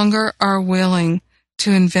no longer are willing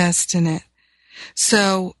to invest in it.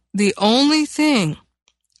 So the only thing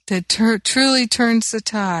that truly turns the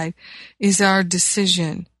tide is our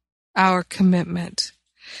decision, our commitment.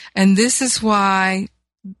 And this is why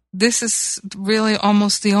this is really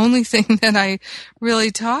almost the only thing that I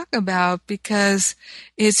really talk about, because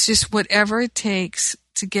it's just whatever it takes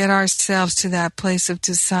to get ourselves to that place of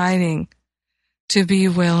deciding to be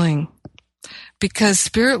willing. Because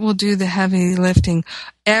Spirit will do the heavy lifting.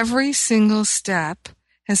 Every single step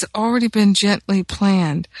has already been gently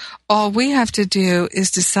planned. All we have to do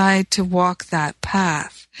is decide to walk that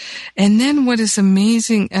path. And then what is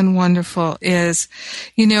amazing and wonderful is,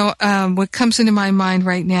 what comes into my mind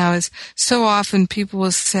right now is so often people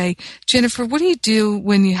will say, Jennifer, what do you do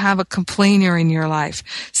when you have a complainer in your life?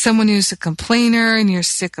 Someone who's a complainer and you're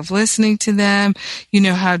sick of listening to them. You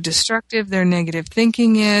know how destructive their negative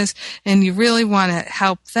thinking is, and you really want to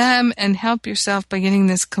help them and help yourself by getting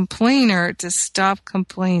this complainer to stop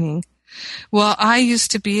complaining. Well, I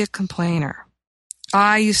used to be a complainer.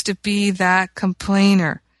 I used to be that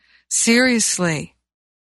complainer. Seriously.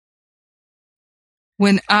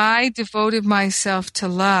 When I devoted myself to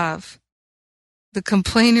love, the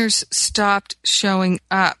complainers stopped showing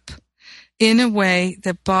up in a way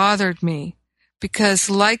that bothered me, because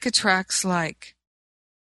like attracts like.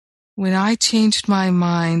 When I changed my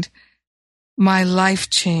mind, my life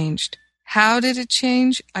changed. How did it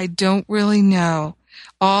change? I don't really know.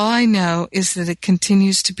 All I know is that it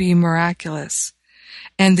continues to be miraculous.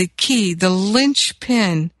 And the key, the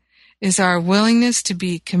linchpin, is our willingness to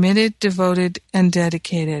be committed, devoted, and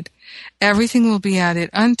dedicated. Everything will be added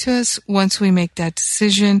unto us once we make that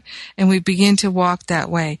decision and we begin to walk that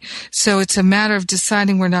way. So it's a matter of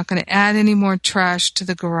deciding we're not going to add any more trash to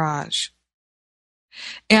the garage.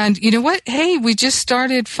 And you know what? Hey, we just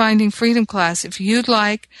started Finding Freedom class. If you'd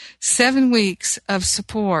like 7 weeks of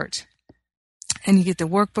support, and you get the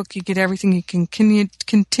workbook, you get everything, you can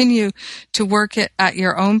continue to work it at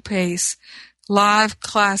your own pace. Live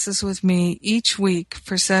classes with me each week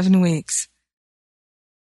for 7 weeks.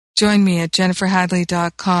 Join me at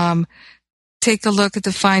jenniferhadley.com. Take a look at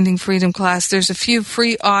the Finding Freedom class. There's a few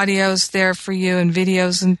free audios there for you and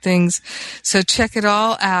videos and things. So check it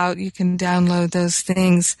all out. You can download those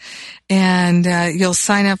things. And you'll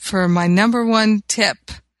sign up for my number 1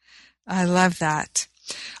 tip. I love that.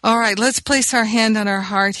 All right, let's place our hand on our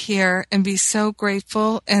heart here and be so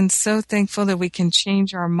grateful and so thankful that we can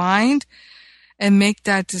change our mind and make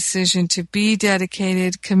that decision to be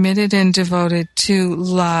dedicated, committed, and devoted to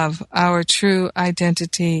love, our true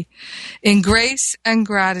identity. In grace and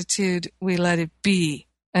gratitude, we let it be.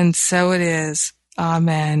 And so it is.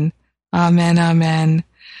 Amen. Amen. Amen.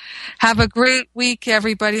 Have a great week,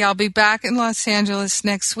 everybody. I'll be back in Los Angeles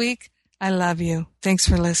next week. I love you. Thanks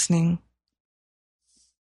for listening.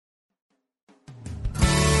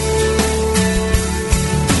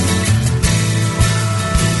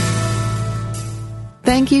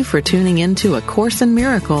 Thank you for tuning in to A Course in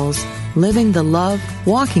Miracles, Living the Love,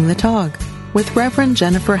 Walking the Talk, with Reverend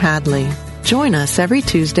Jennifer Hadley. Join us every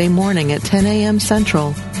Tuesday morning at 10 a.m.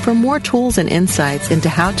 Central for more tools and insights into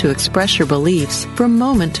how to express your beliefs from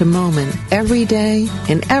moment to moment, every day,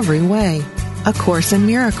 in every way. A Course in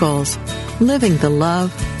Miracles, Living the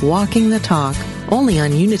Love, Walking the Talk, only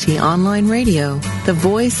on Unity Online Radio, the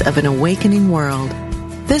voice of an awakening world.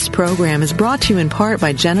 This program is brought to you in part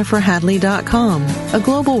by JenniferHadley.com, a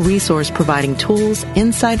global resource providing tools,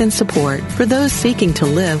 insight, and support for those seeking to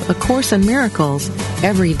live A Course in Miracles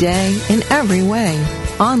every day in every way.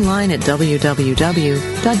 Online at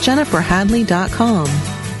www.JenniferHadley.com.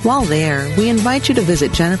 While there, we invite you to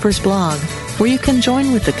visit Jennifer's blog, where you can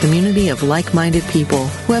join with the community of like-minded people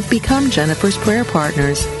who have become Jennifer's prayer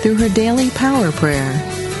partners through her daily power prayer.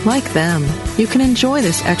 Like them, you can enjoy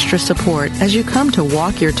this extra support as you come to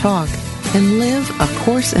walk your talk and live A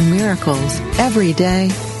Course in Miracles every day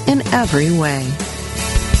in every way.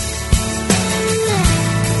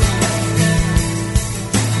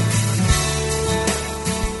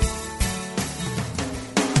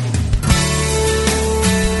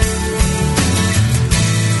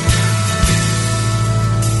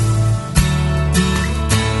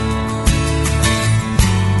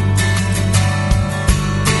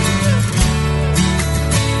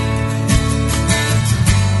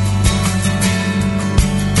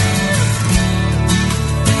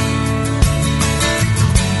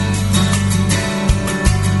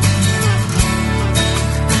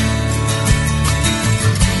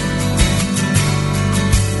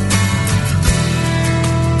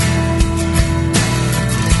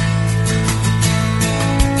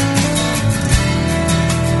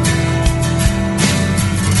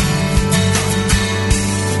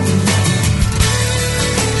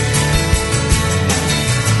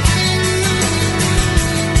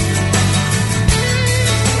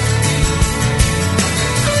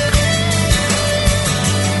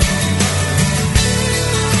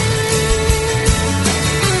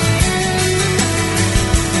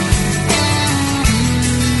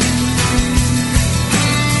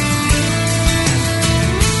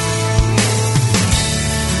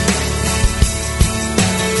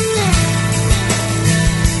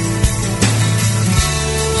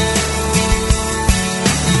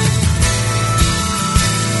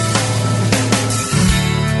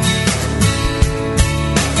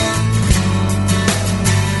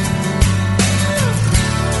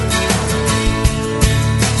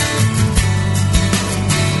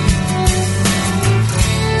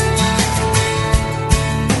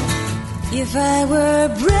 If I were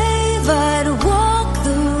brave, I'd walk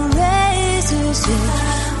the razor's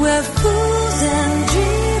edge, where fools and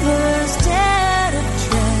dreamers dare to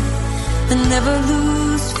tread, and never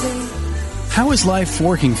lose faith. How is life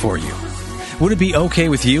working for you? Would it be okay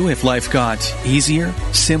with you if life got easier,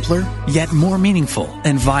 simpler, yet more meaningful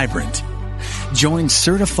and vibrant? Join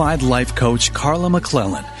certified life coach Carla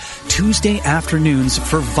McClellan Tuesday afternoons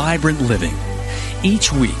for Vibrant Living.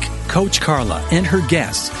 Each week, Coach Carla and her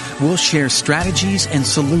guests will share strategies and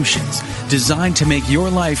solutions designed to make your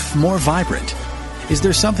life more vibrant. Is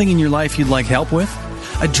there something in your life you'd like help with?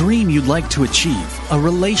 A dream you'd like to achieve? A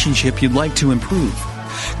relationship you'd like to improve?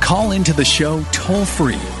 Call into the show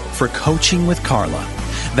toll-free for Coaching with Carla.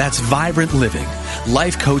 That's Vibrant Living,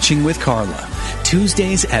 Life Coaching with Carla.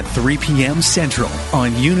 Tuesdays at 3 p.m. Central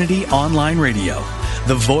on Unity Online Radio,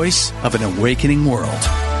 the voice of an awakening world.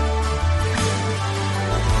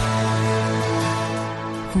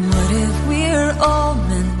 What if we're all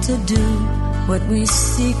meant to do what we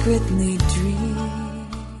secretly dream?